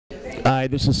Hi,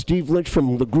 this is Steve Lynch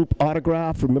from the group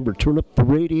Autograph. Remember, turn up the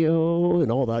radio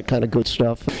and all that kind of good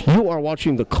stuff. You are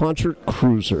watching the Concert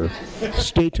Cruiser.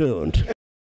 Stay tuned.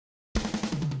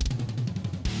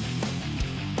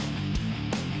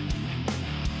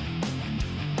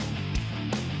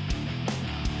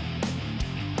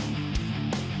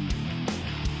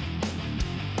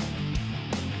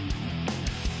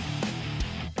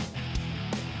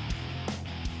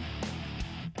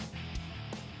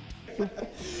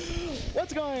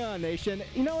 What's going on, Nation?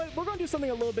 You know what? We're going to do something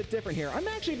a little bit different here. I'm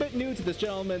actually a bit new to this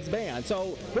gentleman's band,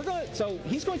 so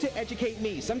he's going to educate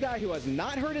me, some guy who has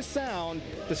not heard his sound,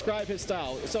 describe his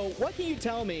style. So, what can you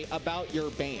tell me about your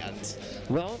band?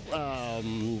 Well,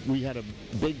 we had a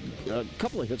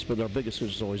couple of hits, but our biggest hit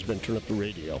has always been "Turn Up the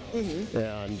Radio,"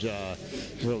 and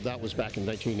so that was back in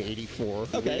 1984.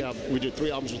 Okay. We did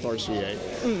 3 albums with RCA,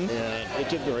 and it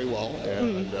did very well.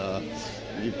 And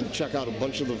you can check out a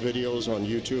bunch of the videos on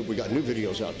YouTube. We got new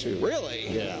videos out too. Really?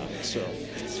 Yeah. So.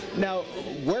 Now,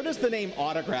 where does the name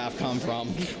Autograph come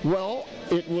from? Well,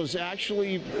 it was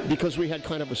actually because we had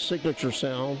kind of a signature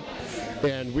sound,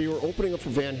 and we were opening up for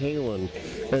Van Halen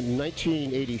in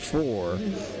 1984,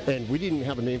 and we didn't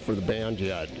have a name for the band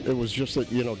yet. It was just that,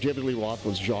 David Lee Roth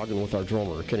was jogging with our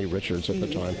drummer, Kenny Richards, at the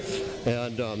time,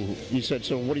 and he said,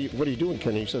 "So what are you doing,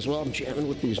 Kenny?" He says, "Well, I'm jamming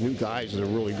with these new guys that are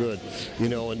really good,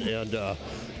 and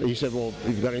he said, "Well,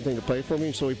 you got anything to play for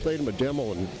me?" So he played him a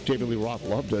demo, and David Lee Roth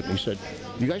loved it. And he said,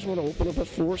 "You guys want to open up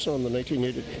for us on the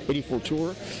 1984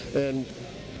 tour?" And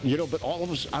but all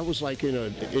of us, I was like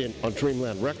on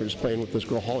Dreamland Records playing with this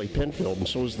girl Holly Penfield, and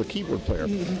so was the keyboard player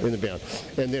in the band.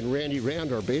 And then Randy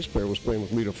Rand, our bass player, was playing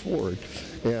with Lita Ford,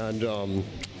 and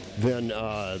then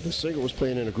the singer was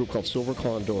playing in a group called Silver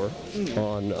Condor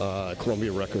on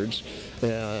Columbia Records,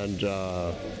 and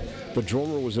the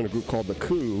drummer was in a group called The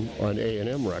Coup on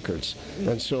A&M Records.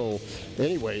 And so,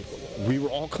 anyway, we were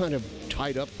all kind of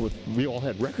tied up we all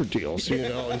had record deals, and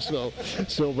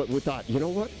but we thought, you know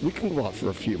what, we can go out for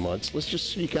a few months. Let's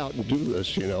just sneak out and do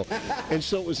this, And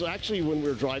so it was actually when we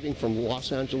were driving from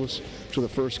Los Angeles to the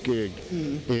first gig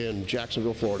in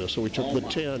Jacksonville, Florida. So we took the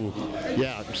 10,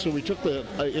 so we took the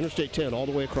Interstate 10 all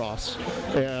the way across,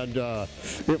 and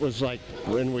it was like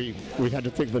when we had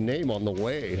to think of the name on the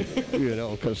way,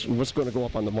 because what's going to go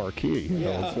up on the marquee,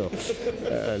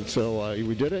 So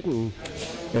we did it,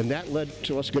 and that led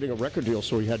to us getting a record deal,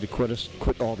 so we had to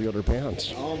quit all the other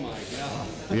bands. Oh my God.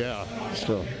 Yeah.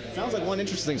 So. Sounds like one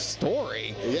interesting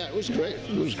story. Yeah, it was great.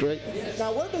 It was great.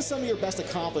 Now, what have been some of your best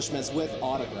accomplishments with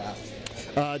Autograph?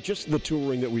 Just the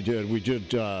touring that we did. We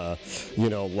did, as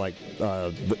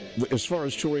far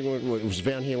as touring went, it was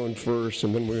Van Halen first,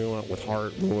 and then we went out with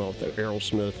Heart, we went out with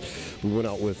Aerosmith, we went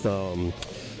out with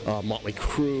Motley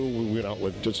Crue, we went out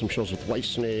did some shows with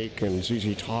Whitesnake and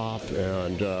ZZ Top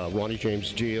and Ronnie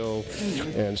James Dio,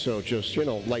 and so just,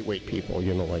 lightweight people,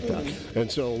 like that. And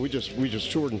so we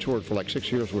just toured and toured for like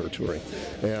 6 years. We were touring,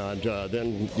 and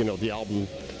then, the album,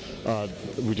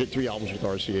 we did 3 albums with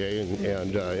RCA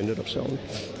and ended up selling,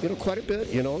 quite a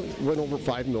bit, went over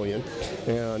 5 million,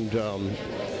 and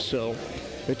so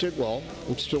it did well.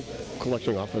 I'm still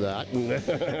collecting off of that,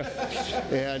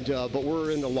 and but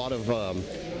we're in a lot of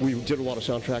we did a lot of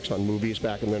soundtracks on movies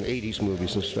back in the 80s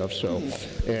movies and stuff. So,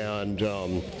 and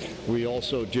we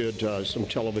also did some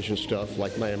television stuff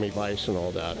like Miami Vice and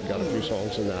all that. Got a few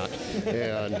songs in that,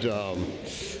 and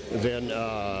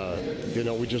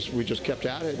then we just kept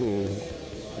at it, and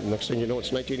next thing you know,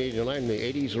 it's 1989. The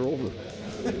 80s are over.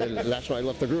 And that's when I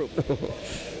left the group.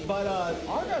 But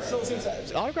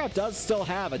Autograph does still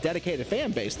have a dedicated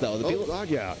fan base, though. God,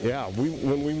 yeah.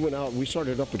 When we went out, we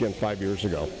started up again 5 years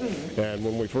ago, and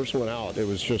when we first went out, it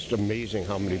was just amazing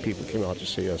how many people came out to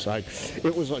see us.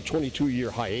 It was a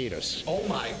 22-year hiatus. Oh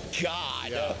my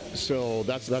God! Yeah. So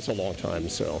that's a long time.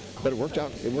 So, but it worked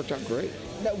out. It worked out great.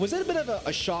 Now, was it a bit of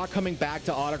a shock coming back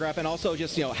to Autograph, and also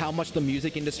just how much the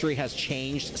music industry has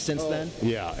changed since then?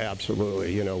 Yeah,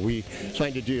 absolutely. We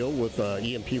signed a deal with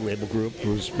EMP Label Group,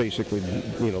 who's basically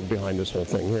behind this whole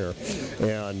thing here,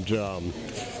 and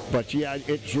but yeah,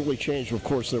 it's really changed. Of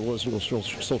course, there was no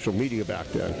social media back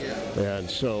then, and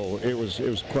so it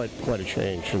was quite a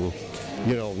change. And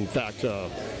in fact,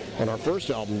 on our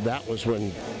first album, that was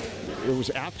when. It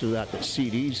was after that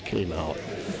CDs came out.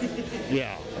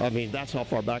 Yeah, I mean, that's how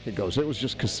far back it goes. It was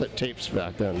just cassette tapes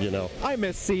back then, I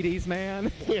miss CDs,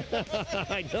 man. Yeah,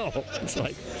 I know. It's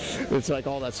like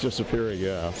all that's disappearing,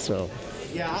 yeah. So,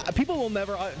 Yeah, people will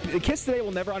never, kids today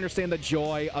will never understand the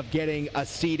joy of getting a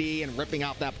CD and ripping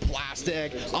out that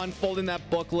plastic, unfolding that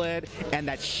booklet, and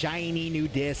that shiny new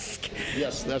disc.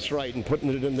 Yes, that's right, and putting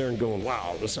it in there and going,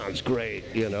 wow, this sounds great,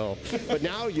 you know. But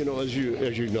now, you know, as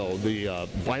you know, the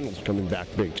vinyl's coming back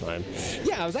big time.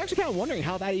 Yeah, I was actually kind of wondering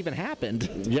how that even happened.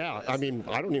 Yeah, I mean,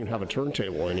 I don't even have a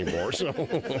turntable anymore, so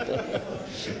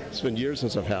it's been years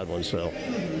since I've had one, so.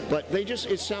 But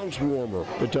it sounds warmer.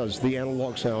 It does. The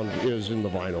analog sound is in the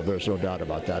vinyl. There's no doubt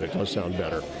about that. It does sound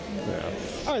better. Yeah.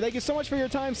 All right, thank you so much for your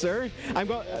time, sir.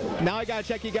 Now I gotta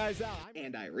check you guys out.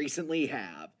 And I recently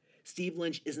have. Steve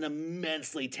Lynch is an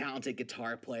immensely talented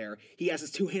guitar player. He has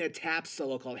his two-handed tap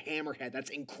solo called Hammerhead. That's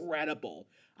incredible.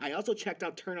 I also checked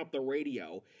out Turn Up the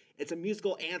Radio. It's a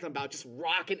musical anthem about just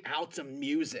rocking out some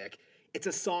music. It's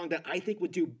a song that I think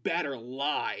would do better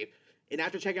live. And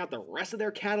after checking out the rest of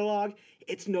their catalog,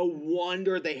 it's no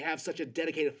wonder they have such a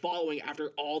dedicated following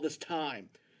after all this time.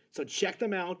 So check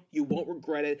them out. You won't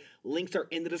regret it. Links are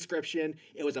in the description.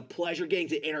 It was a pleasure getting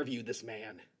to interview this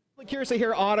man. Curious to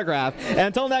hear autograph. And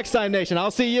until next time, Nation,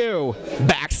 I'll see you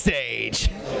backstage.